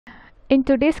In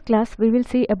today's class, we will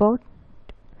see about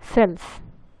cells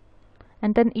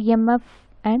and then EMF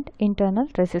and internal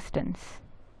resistance.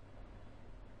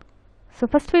 So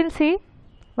first we will see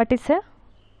what is a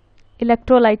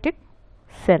electrolytic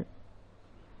cell.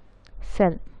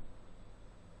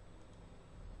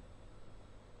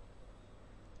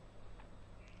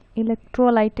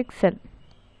 Electrolytic cell.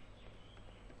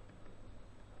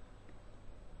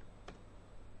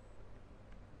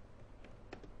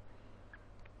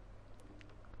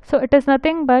 So it is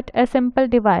nothing but a simple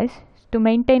device to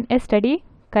maintain a steady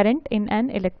current in an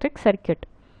electric circuit.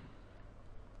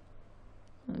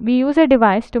 We use a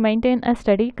device to maintain a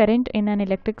steady current in an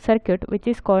electric circuit, which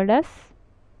is called as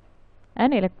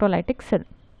an electrolytic cell.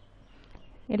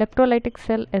 Electrolytic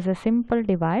cell is a simple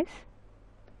device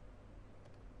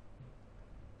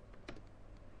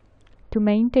to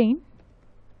maintain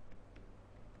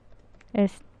a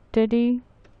steady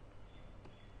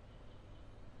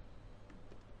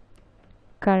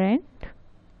current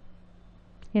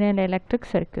in an electric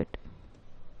circuit.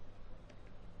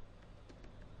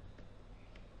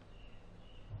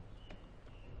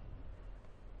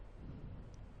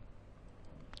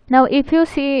 Now if you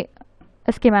see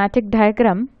a schematic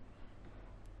diagram,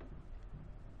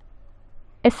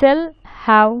 a cell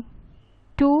have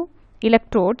two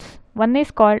electrodes. One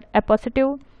is called a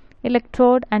positive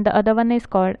electrode and the other one is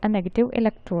called a negative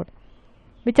electrode,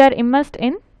 which are immersed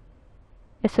in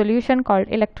a solution called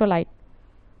electrolyte.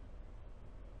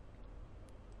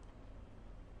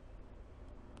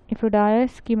 If you draw a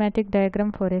schematic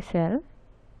diagram for a cell,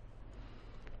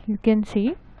 you can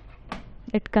see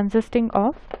it consisting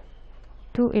of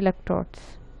two electrodes.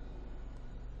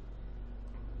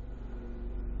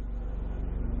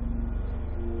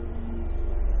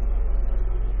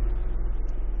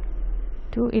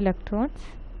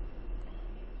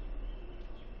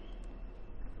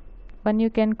 One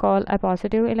you can call a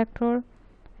positive electrode,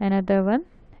 another one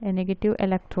a negative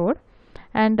electrode,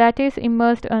 and that is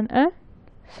immersed in a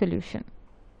solution.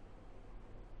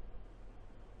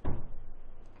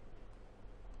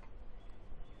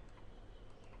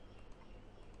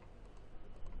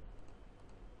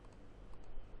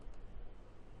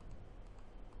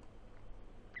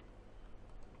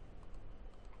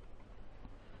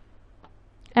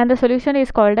 And the solution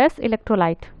is called as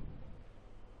electrolyte.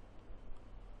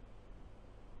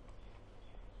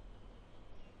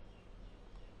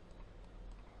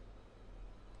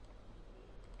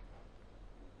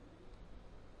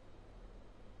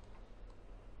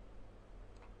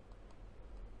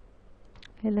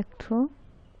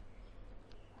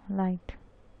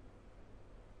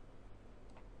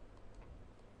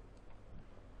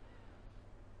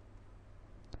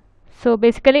 So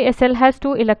basically a cell has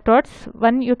two electrodes.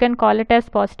 One you can call it as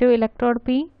positive electrode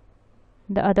P,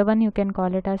 the other one you can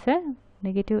call it as a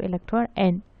negative electrode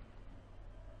N,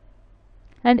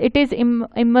 and it is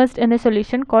immersed in a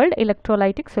solution called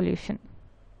electrolytic solution.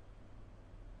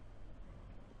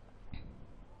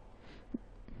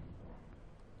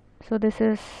 So this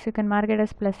is, you can mark it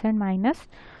as plus and minus.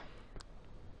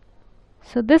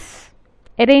 So this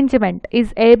arrangement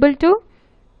is able to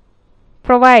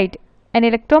provide an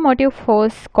electromotive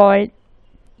force called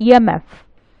EMF,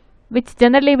 which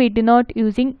generally we denote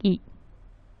using E.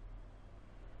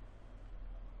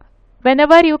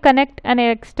 Whenever you connect an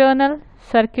external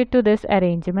circuit to this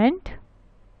arrangement,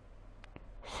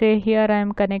 say here I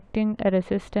am connecting a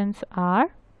resistance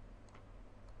R,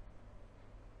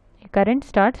 a current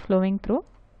starts flowing through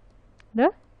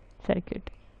the circuit.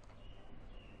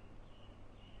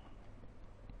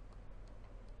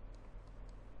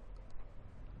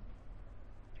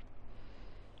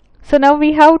 So now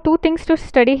we have two things to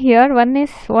study here. One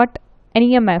is what an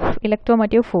EMF,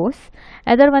 electromotive force.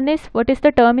 Other one is what is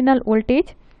the terminal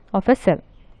voltage of a cell.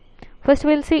 First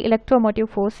we will see electromotive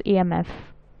force, EMF.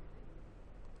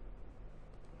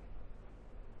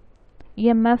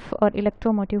 EMF or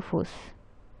electromotive force.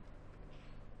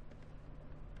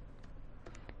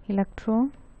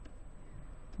 Electromotive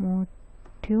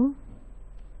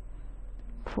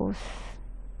force,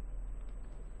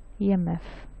 EMF.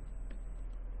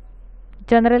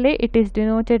 Generally it is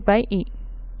denoted by E.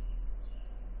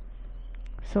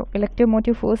 So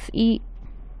electromotive force E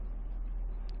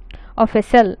of a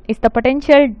cell is the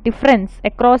potential difference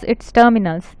across its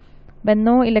terminals when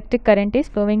no electric current is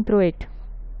flowing through it.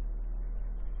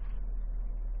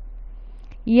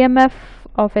 EMF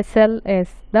of a cell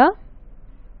is the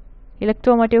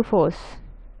electromotive force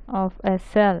of a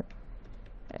cell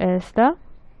is the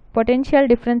potential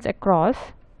difference across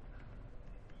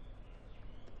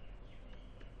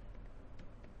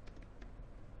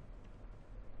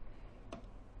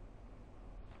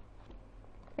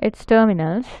its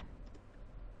terminals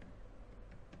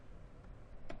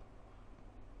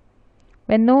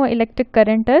when no electric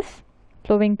current is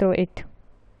flowing through it.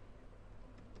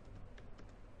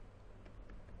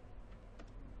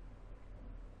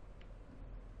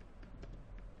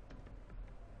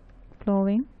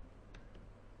 Flowing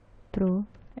through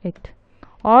it,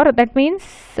 or that means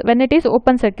when it is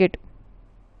open circuit.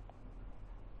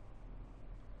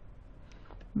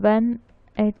 When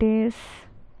it is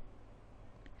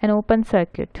an open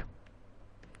circuit,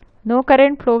 no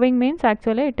current flowing means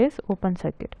actually it is open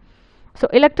circuit. So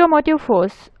electromotive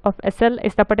force of a cell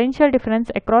is the potential difference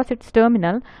across its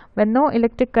terminal when no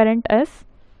electric current is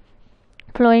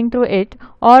flowing through it,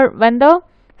 or when the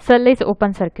cell is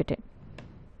open circuited.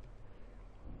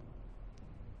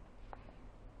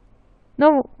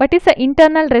 Now, what is the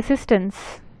internal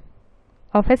resistance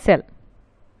of a cell?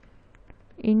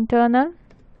 Internal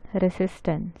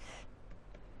resistance,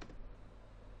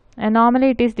 and normally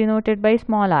it is denoted by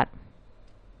small r.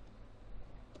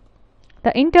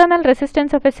 The internal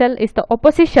resistance of a cell is the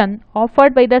opposition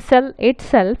offered by the cell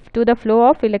itself to the flow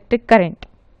of electric current.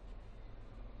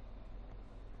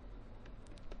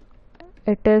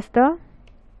 It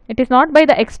is not by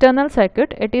the external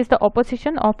circuit, it is the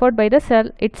opposition offered by the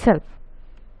cell itself.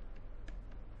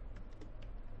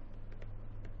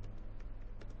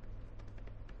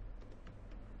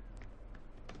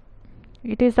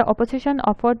 It is the opposition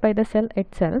offered by the cell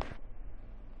itself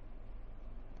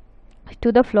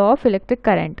to the flow of electric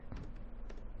current.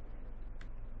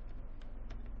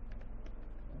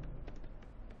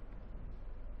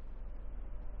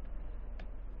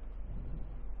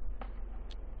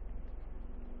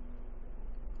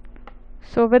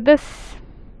 So with this,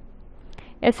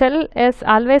 a cell is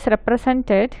always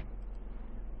represented,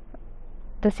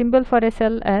 the symbol for a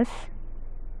cell as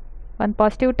one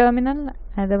positive terminal,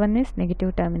 other one is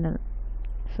negative terminal.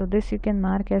 So this you can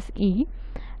mark as E,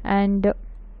 and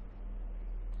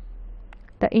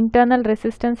the internal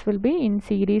resistance will be in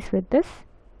series with this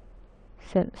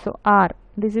cell. So R,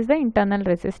 this is the internal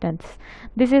resistance.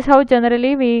 This is how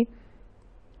generally we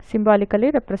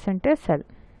symbolically represent a cell.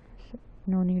 So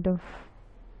no need of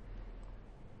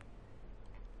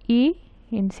E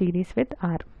in series with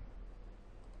R.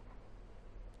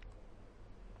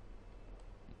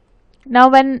 Now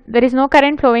when there is no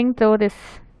current flowing through this,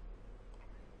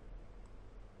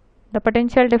 the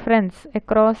potential difference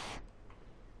across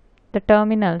the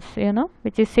terminals,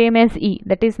 which is same as E,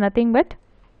 that is nothing but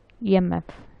EMF.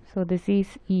 So this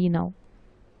is E now,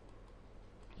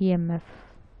 EMF.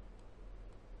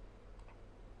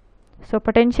 So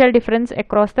potential difference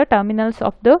across the terminals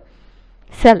of the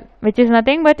cell, which is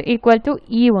nothing but equal to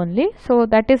E only. So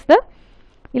that is the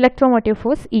electromotive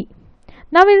force E.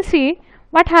 Now we'll see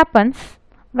what happens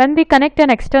when we connect an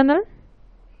external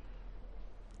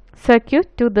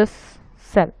circuit to this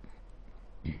cell.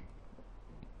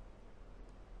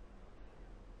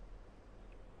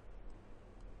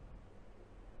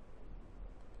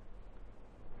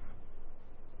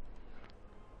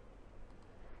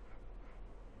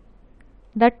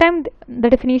 That time the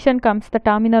definition comes, the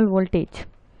terminal voltage.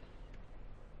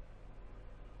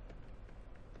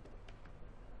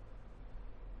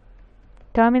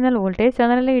 Terminal voltage,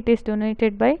 generally it is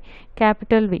denoted by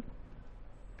capital V.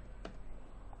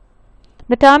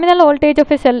 The terminal voltage of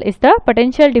a cell is the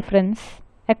potential difference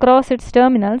across its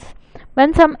terminals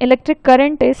when some electric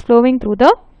current is flowing through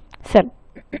the cell.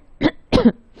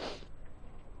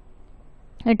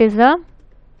 It is the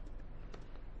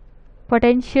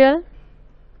potential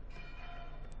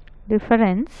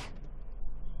difference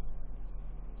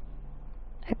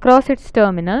across its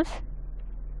terminals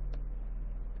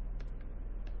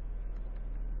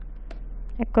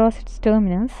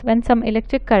when some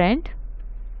electric current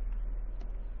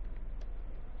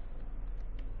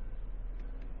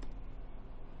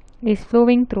is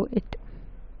flowing through it.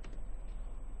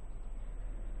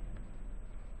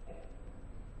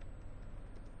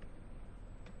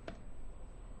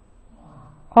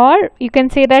 Or you can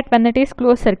say that when it is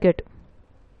closed circuit.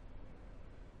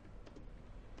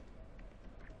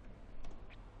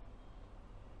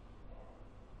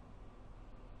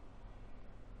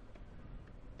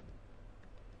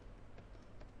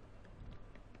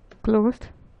 Closed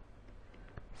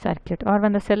circuit, or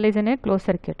when the cell is in a closed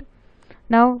circuit.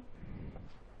 Now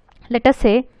let us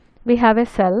say we have a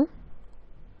cell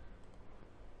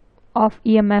of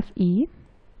EMF E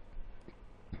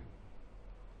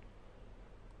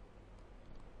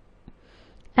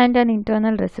and an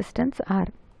internal resistance R.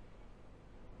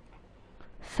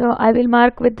 So I will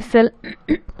mark with the cell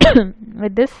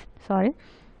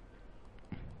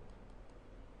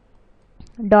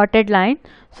dotted line.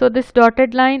 So this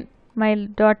dotted line, my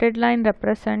dotted line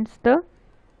represents the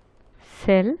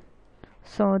cell.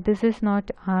 So this is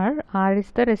not R. R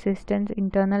is the resistance,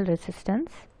 internal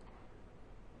resistance.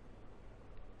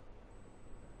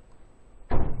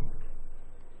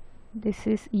 This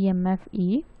is EMF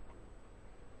E.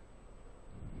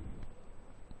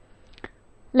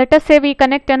 Let us say we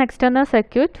connect an external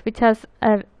circuit which has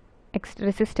a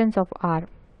resistance of R.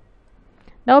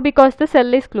 Now because the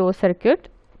cell is closed circuit,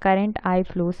 current I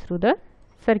flows through the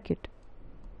circuit.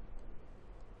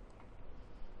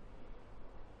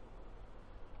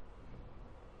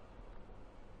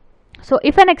 So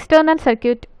if an external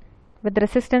circuit with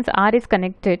resistance R is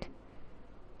connected,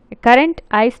 a current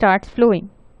I starts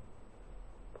flowing.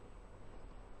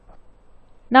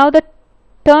 Now the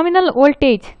terminal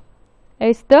voltage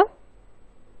is the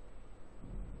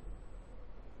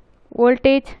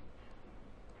voltage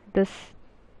this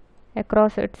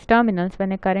across its terminals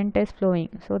when a current is flowing.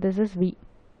 So this is V,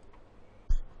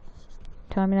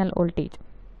 terminal voltage.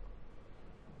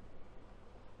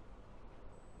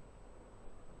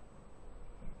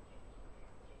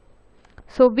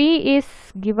 So V is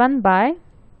given by,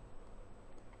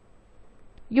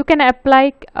 you can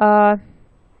apply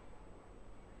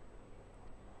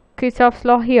Kirchhoff's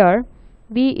law here.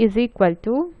 V is equal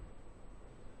to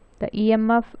the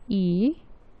EMF E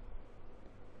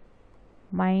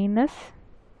minus,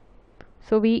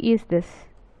 so V is this.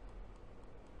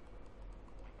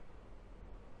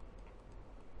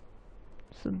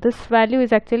 So this value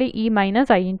is actually E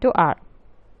minus I into R.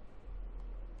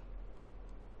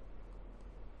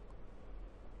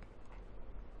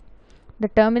 The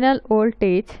terminal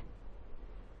voltage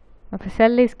of a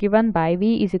cell is given by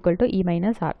V is equal to E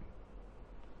minus R.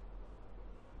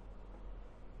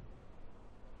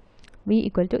 V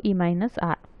equal to E minus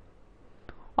R.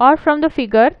 Or from the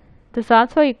figure, this is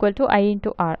also equal to I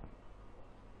into R.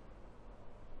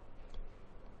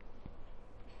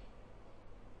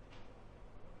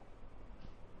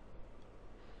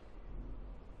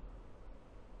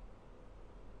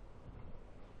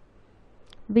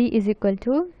 V is equal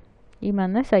to E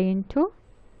minus I into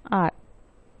R.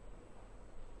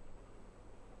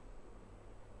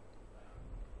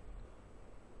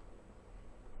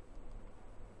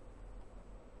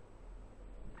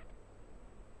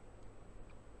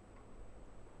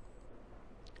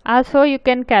 Also you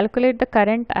can calculate the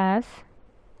current as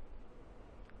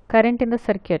current in the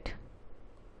circuit.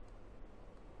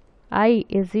 I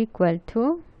is equal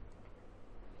to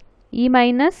E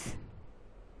minus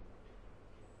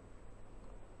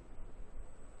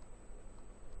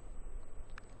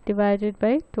divided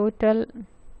by total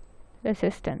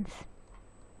resistance.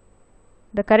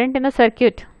 The current in the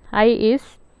circuit I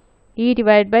is E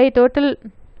divided by total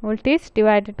voltage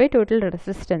divided by total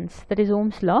resistance, that is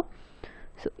Ohm's law.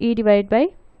 So E divided by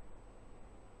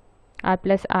R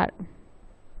plus R.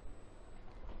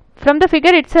 From the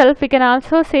figure itself we can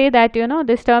also say that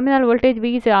this terminal voltage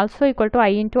V is also equal to I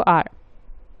into R.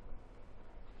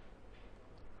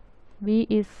 V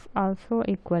is also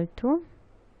equal to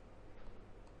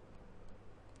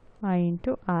I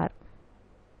into R.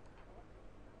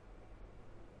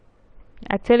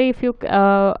 Actually if you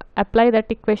apply that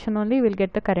equation only, you will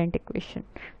get the current equation.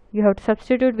 You have to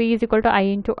substitute V is equal to I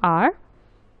into R.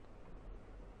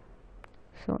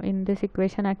 So in this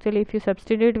equation, actually if you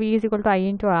substitute V is equal to I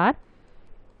into R,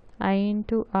 I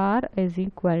into R is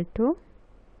equal to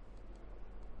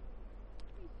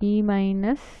E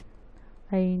minus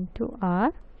I into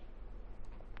R,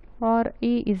 or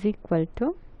E is equal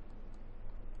to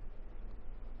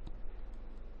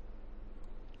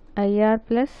IR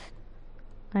plus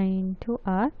I into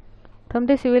R. From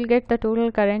this you will get the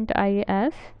total current I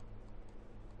as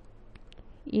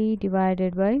E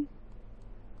divided by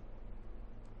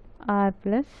R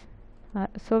plus R.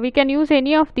 So we can use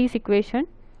any of these equation.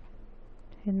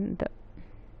 In the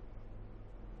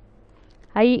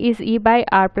I is E by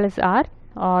R plus R,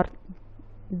 or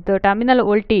the terminal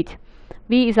voltage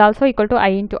V is also equal to I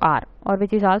into R, or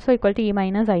which is also equal to E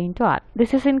minus I into R.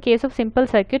 This is in case of simple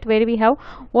circuit where we have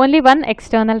only one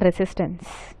external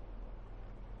resistance.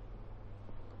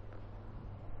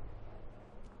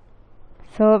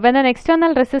 So when an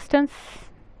external resistance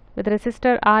with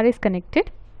resistor R is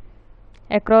connected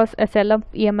across a cell of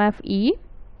EMF E,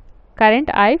 current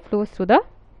I flows through the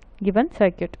given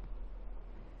circuit.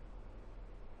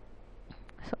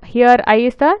 So here I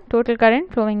is the total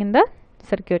current flowing in the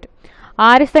circuit.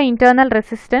 R is the internal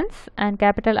resistance and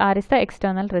capital R is the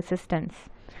external resistance.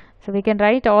 So we can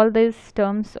write all these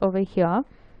terms over here.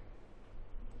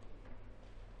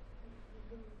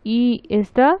 E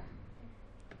is the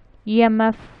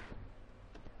EMF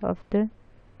of the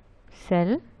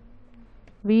cell,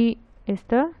 V is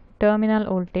the terminal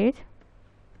voltage,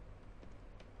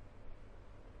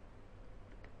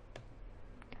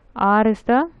 R is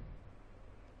the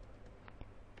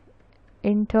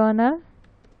internal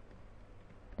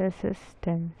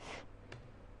resistance,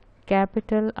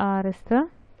 capital R is the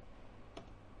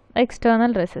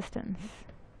external resistance.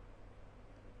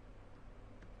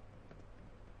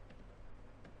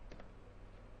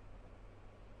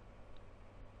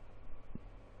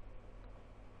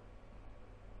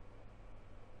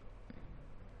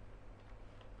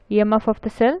 EMF of the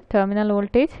cell, terminal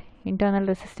voltage, internal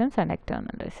resistance and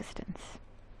external resistance.